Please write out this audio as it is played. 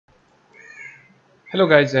Hello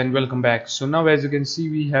guys and welcome back. So now as you can see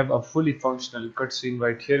we have a fully functional cutscene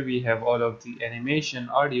right here. We have all of the animation,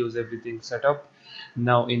 audios, everything set up.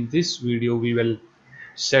 Now in this video we will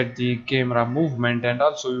set the camera movement and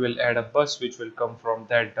also we will add a bus which will come from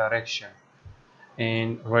that direction.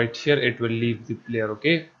 And right here it will leave the player,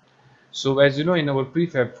 okay? So as you know, in our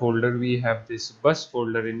prefab folder we have this bus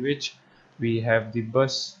folder in which we have the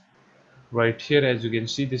bus. Right here as you can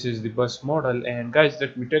see, this is the bus model. And guys,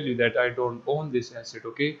 let me tell you that I don't own this asset,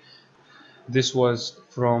 okay? This was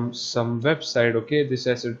from some website, okay? This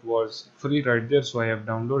asset was free right there, so I have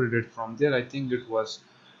downloaded it from there. I think it was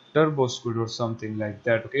Turbo Squid or something like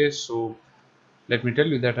that, okay? So let me tell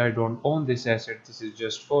you that I don't own this asset. This is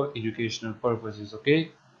just for educational purposes, okay?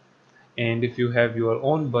 And if you have your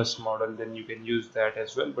own bus model, then you can use that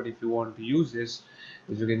as well. But if you want to use this,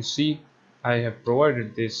 as you can see, I have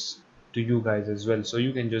provided this to you guys as well, so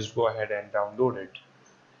you can just go ahead and download it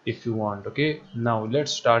if you want. Okay, now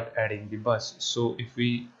let's start adding the bus. So if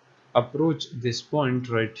we approach this point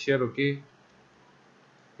right here, okay,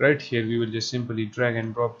 right here we will just simply drag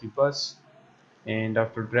and drop the bus. And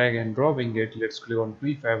after drag and dropping it, let's click on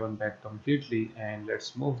prefab and back completely, and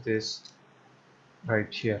let's move this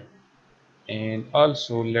right here. And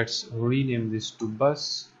also let's rename this to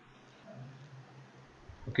bus,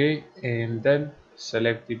 okay, and then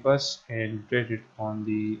select the bus and rotate it on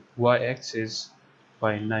the y-axis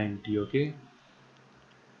by 90. Okay,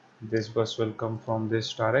 this bus will come from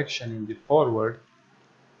this direction in the forward.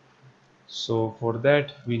 So for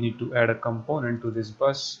that we need to add a component to this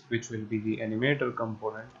bus, which will be the animator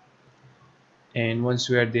component. And once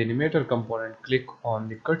you add the animator component, click on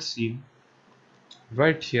the cutscene.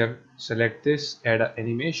 Right here select this, add an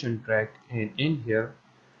animation track, and in here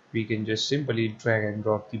we can just simply drag and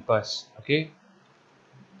drop the bus. Okay,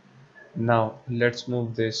 now let's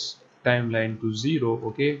move this timeline to 0,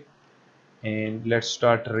 okay, and let's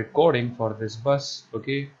start recording for this bus.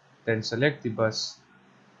 Okay, then select the bus.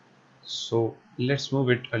 So let's move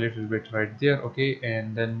it a little bit right there, okay,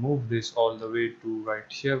 and then move this all the way to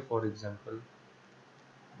right here, for example.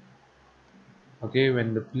 Okay,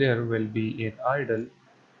 when the player will be in idle,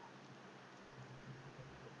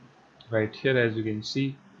 right here as you can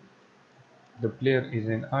see, the player is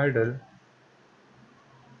in idle.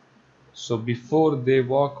 So before they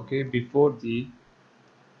walk, okay, before the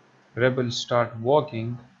rebels start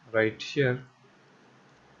walking, right here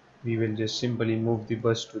we will just simply move the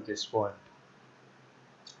bus to this point.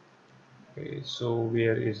 Okay, so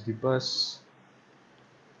where is the bus?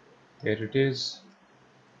 There it is.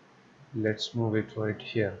 Let's move it right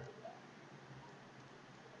here.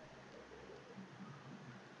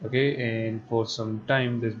 Okay, and for some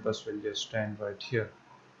time this bus will just stand right here.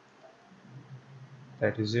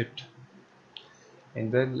 That is it.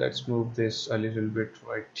 And then let's move this a little bit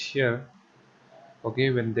right here. Okay,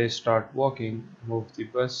 when they start walking, move the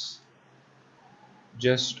bus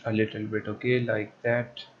just a little bit, okay, like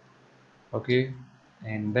that. Okay,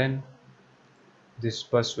 and then this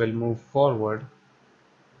bus will move forward.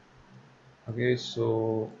 Okay,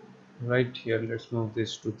 so right here let's move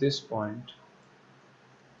this to this point,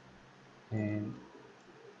 and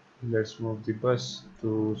let's move the bus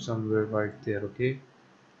to somewhere right there. Okay,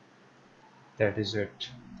 that is it.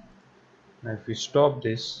 Now if we stop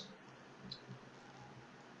this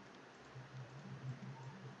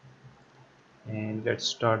and let's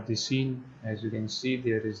start the scene, as you can see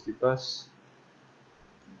there is the bus.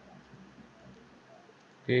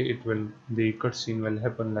 Okay, the cutscene will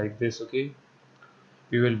happen like this. Okay,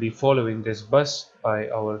 we will be following this bus by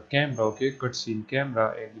our camera, okay, cutscene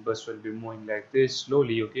camera, and the bus will be moving like this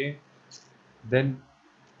slowly. Okay, then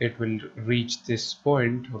it will reach this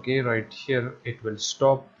point, okay, right here. It will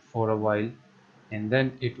stop for a while and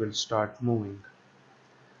then it will start moving.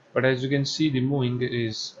 But as you can see, the moving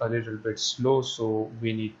is a little bit slow, so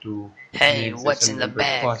we need to Hey, make this what's a in the little bit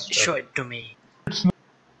bag? faster. Show it to me.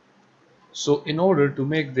 So in order to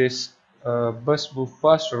make this bus move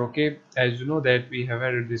faster, okay, as you know that we have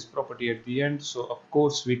added this property at the end, so of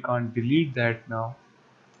course we can't delete that now.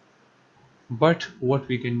 But what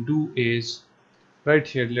we can do is right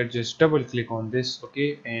here, let's just double click on this,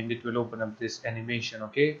 okay, and it will open up this animation,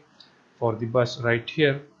 okay, for the bus right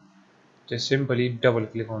here. Just simply double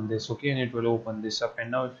click on this, okay, and it will open this up.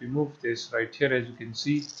 And now if we move this right here, as you can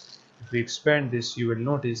see, if we expand this, you will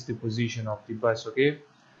notice the position of the bus. Okay,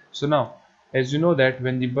 so now as you know that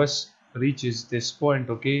when the bus reaches this point,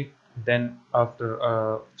 okay, then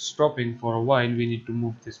after stopping for a while, we need to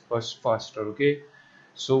move this bus faster. Okay,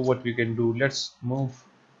 so what we can do, let's move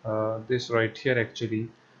this right here actually.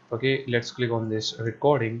 Okay, let's click on this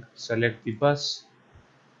recording, select the bus,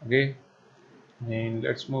 okay, and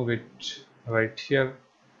let's move it right here,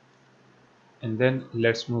 and then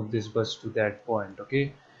let's move this bus to that point.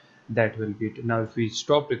 Okay, that will be it. Now if we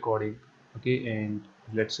stop recording, okay, and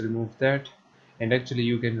let's remove that, and actually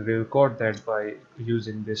you can record that by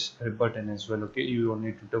using this button as well. Okay, you don't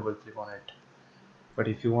need to double click on it, but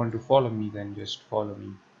if you want to follow me, then just follow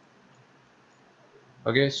me.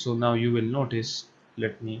 Okay, so now you will notice,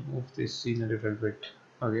 let me move this scene a little bit.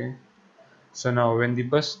 Okay, so now when the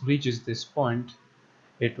bus reaches this point,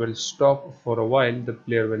 it will stop for a while. The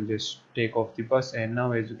player will just take off the bus, and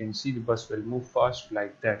now as you can see, the bus will move fast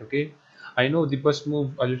like that. Okay, I know the bus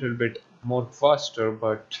move a little bit more faster,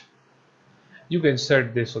 but you can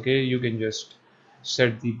set this. Okay, you can just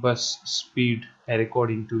set the bus speed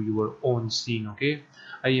according to your own scene. Okay,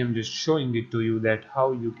 I am just showing it to you that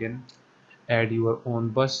how you can add your own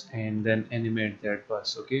bus and then animate that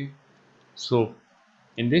bus. Okay, so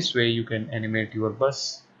in this way you can animate your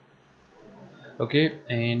bus. Okay,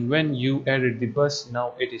 and when you added the bus,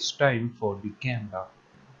 now it is time for the camera.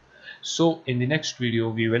 So in the next video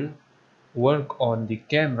we will work on the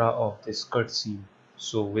camera of this cutscene.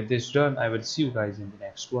 So with this done, I will see you guys in the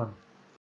next one.